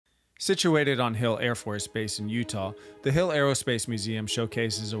Situated on Hill Air Force Base in Utah, the Hill Aerospace Museum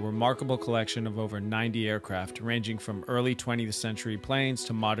showcases a remarkable collection of over 90 aircraft, ranging from early 20th century planes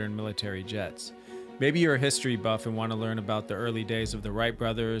to modern military jets. Maybe you're a history buff and want to learn about the early days of the Wright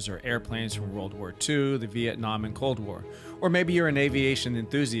brothers or airplanes from World War II, the Vietnam and Cold War. Or maybe you're an aviation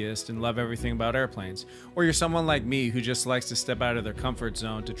enthusiast and love everything about airplanes. Or you're someone like me who just likes to step out of their comfort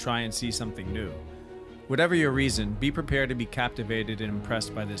zone to try and see something new. Whatever your reason, be prepared to be captivated and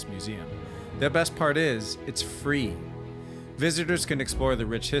impressed by this museum. The best part is, it's free. Visitors can explore the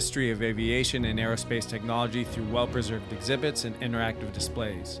rich history of aviation and aerospace technology through well-preserved exhibits and interactive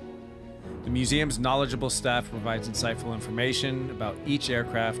displays. The museum's knowledgeable staff provides insightful information about each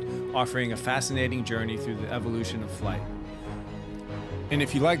aircraft, offering a fascinating journey through the evolution of flight. And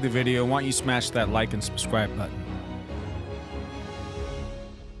if you like the video, why don't you smash that like and subscribe button.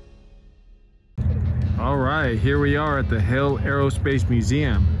 All right, here we are at the Hill Aerospace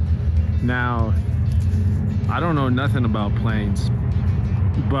Museum. Now, I don't know nothing about planes,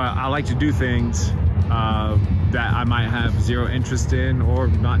 but I like to do things that I might have zero interest in or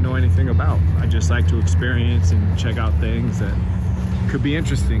not know anything about. I just like to experience and check out things that could be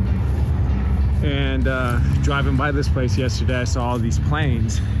interesting. And driving by this place yesterday, I saw all these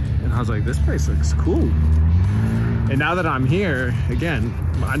planes and I was like, this place looks cool. And now that I'm here, again,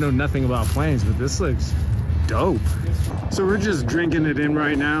 I know nothing about planes, but this looks dope. So we're just drinking it in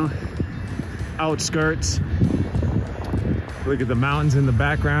right now. Outskirts. Look at the mountains in the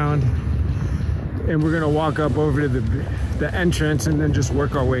background. And we're gonna walk up over to the entrance and then just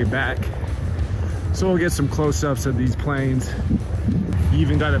work our way back. So we'll get some close-ups of these planes. You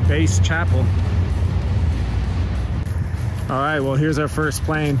even got a base chapel. All right, well, here's our first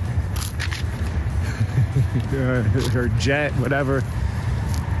plane. Or jet, whatever.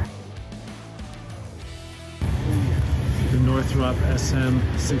 The Northrop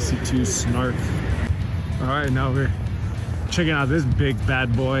SM-62 Snark. All right, now we're checking out this big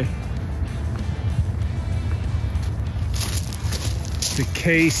bad boy. The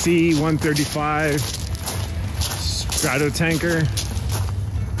KC-135 Stratotanker.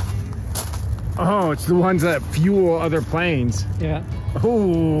 Oh, it's the ones that fuel other planes. Yeah.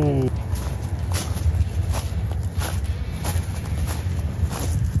 Oh.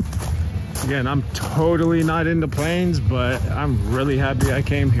 Again, I'm totally not into planes, but I'm really happy I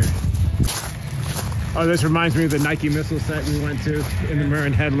came here. Oh, this reminds me of the Nike missile set we went to in the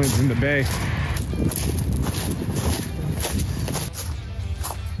Marin Headlands in the Bay.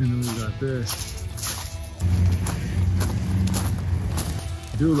 And then we got this.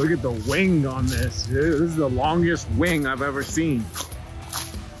 Dude, look at the wing on this. Dude, this is the longest wing I've ever seen.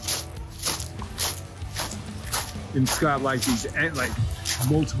 And it's got like these, like,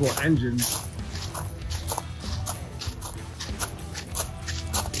 multiple engines.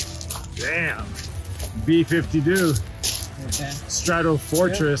 Damn. B-52. Strato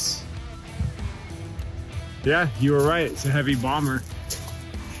Fortress. Yep. Yeah, you were right. It's a heavy bomber.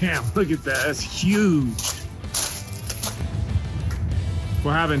 Damn, look at that. That's huge.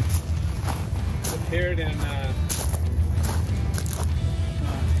 What happened? Appeared in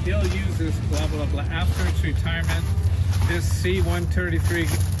Hill uses blah blah blah. After its retirement, this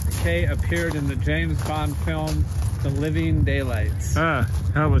C-133K appeared in the James Bond film The Living Daylights. Ah,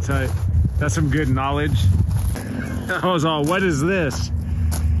 hell of a tight. That's some good knowledge. I was all, what is this?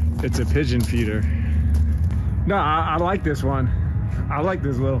 It's a pigeon feeder. No, I like this one. I like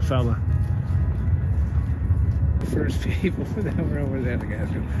this little fella. First people that were over there, the guys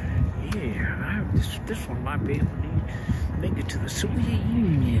go, yeah, this one might be able to make it to the Soviet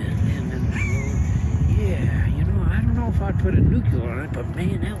Union. And then they go, yeah, you know, I don't know if I'd put a nuclear on it, but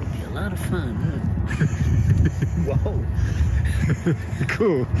man, that would be a lot of fun. Huh? Whoa.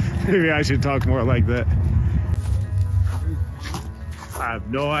 Cool. Maybe I should talk more like that. I have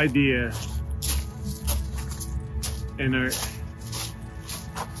no idea. And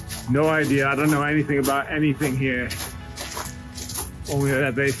no idea. I don't know anything about anything here. Only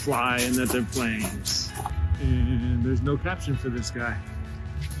that they fly and that they're planes. And there's no caption for this guy.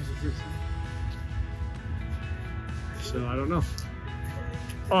 So I don't know.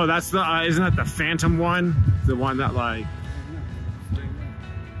 Oh, that's the, isn't that the Phantom one? The one that, like,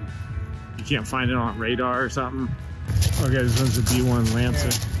 you can't find it on radar or something? Okay, this one's a B-1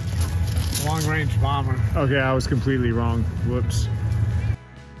 Lancer. Yeah. Long-range bomber. Okay, I was completely wrong. Whoops.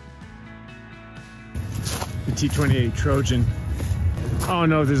 The T-28 Trojan. I don't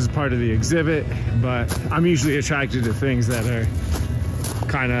know if this is part of the exhibit, but I'm usually attracted to things that are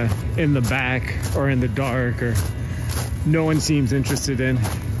kind of in the back or in the dark or no one seems interested in.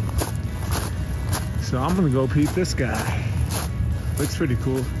 So I'm gonna go peep this guy. Looks pretty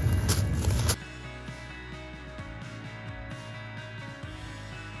cool.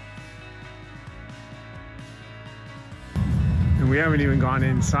 we haven't even gone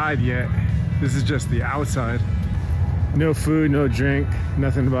inside yet. This is just the outside. No food, no drink,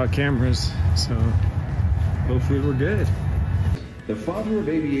 nothing about cameras. So hopefully we're good. The father of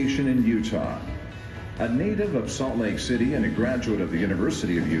aviation in Utah. A native of Salt Lake City and a graduate of the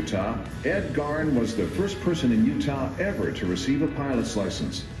University of Utah, Ed Garn was the first person in Utah ever to receive a pilot's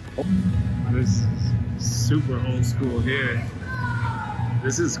license. This is super old school here.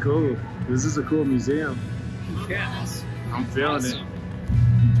 This is cool. This is a cool museum. Yes. I'm feeling it.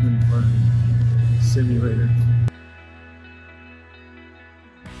 24 simulator.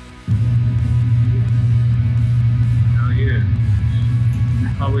 Oh yeah.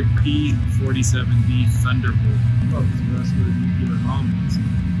 Republic P-47D Thunderbolt. Oh, so that's what a nuclear bomb is.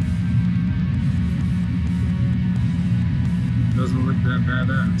 Doesn't look that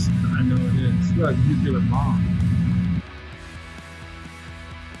badass. I know it is. It's like a nuclear bomb.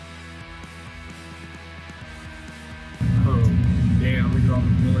 Oh, damn, look at all the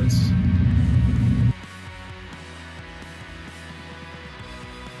bullets.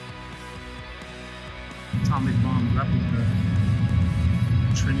 Atomic bomb replica.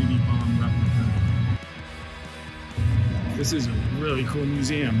 Trinity bomb replica. This is a really cool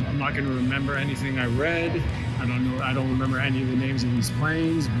museum. I'm not going to remember anything I read. I don't remember any of the names of these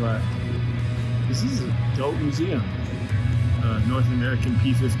planes, but this is a dope museum. North American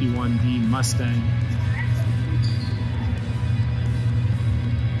P-51D Mustang.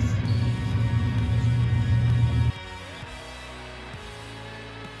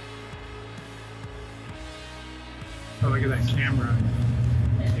 Oh, look at that camera.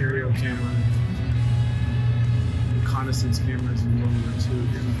 Aerial camera. Reconnaissance cameras in World War II.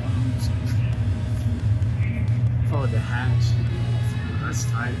 Oh, the hatch. Oh, that's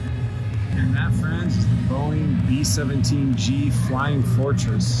tight. And that, friends, is the Boeing B-17G Flying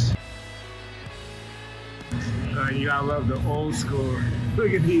Fortress. You gotta love the old school.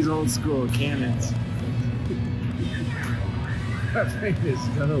 Look at these old school cannons. That thing is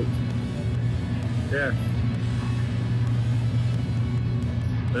dope. Yeah.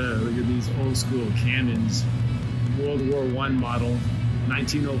 Look at these old school cannons. World War I model,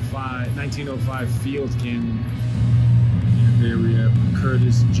 1905 field cannon. And there we have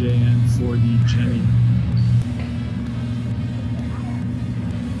Curtis JN-4D Jenny.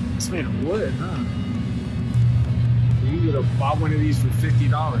 It's made of wood, huh? You could have bought one of these for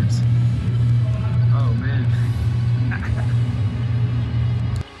 $50. Oh man.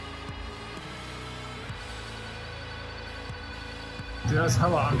 Dude, that's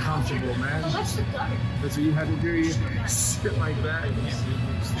hella uncomfortable, man. That's what you had to do? You sit like that?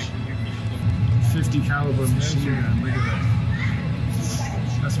 50 caliber machine gun. Look at that.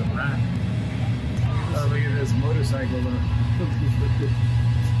 That's a rat. Oh, look at this motorcycle.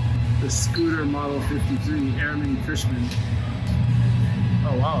 The Scooter Model 53 Airman Cushman.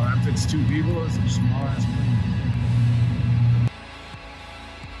 Oh wow, that fits 2 people. It's a small ass plane.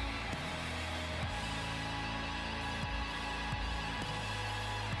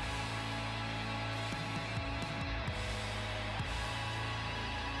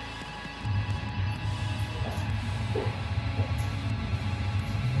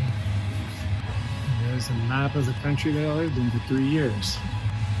 There's a map of the country that I lived in for 3 years.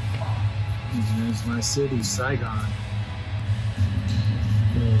 And there's my city, Saigon.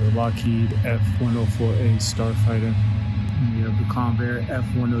 The Lockheed F-104A Starfighter. And we have the Convair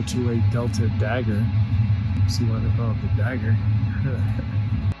F-1028 Delta Dagger. See why they call it the Dagger.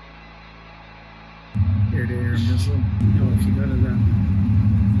 Air-to-air missile. If you go to the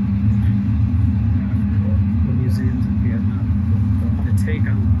museums in Vietnam, the take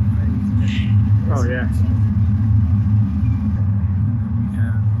on. Oh yeah. We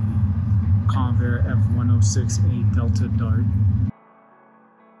have the Convair F-106A Delta Dart.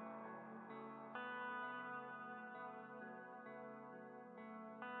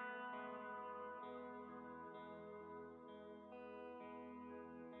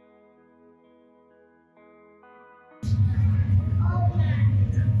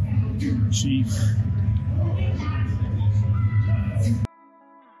 Chief.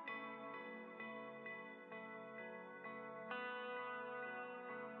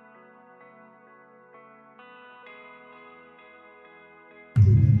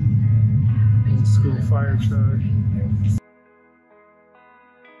 Old school fire truck.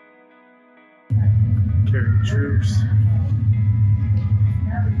 Carrying troops.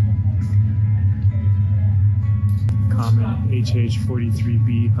 Common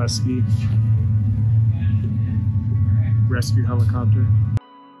HH-43B Husky. Rescue helicopter.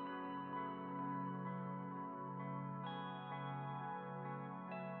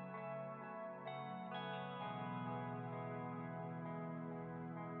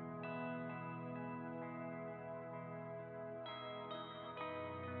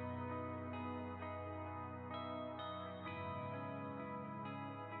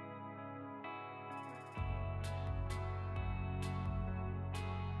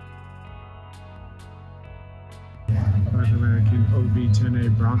 North American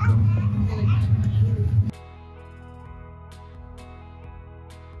OB-10A Bronco.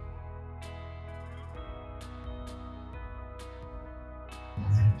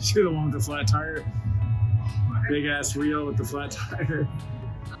 See the one with the flat tire? Big ass wheel with the flat tire.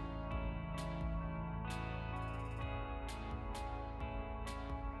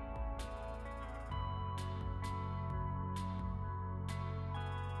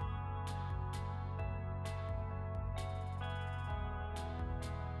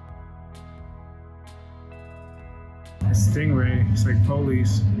 Stingray, it's like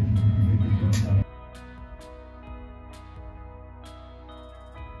police.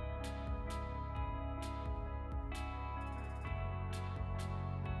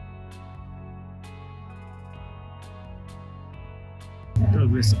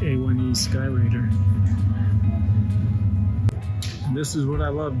 Douglas A1E Skyraider. And this is what I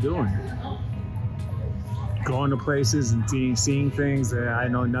love doing. Going to places and seeing things that I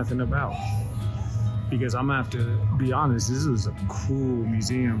know nothing about. Because I'm gonna have to be honest, this was a cool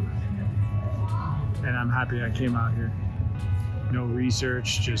museum. And I'm happy I came out here. No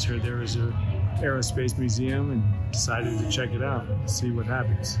research, just heard there was a aerospace museum and decided to check it out, see what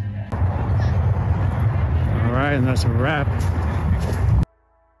happens. All right, and that's a wrap.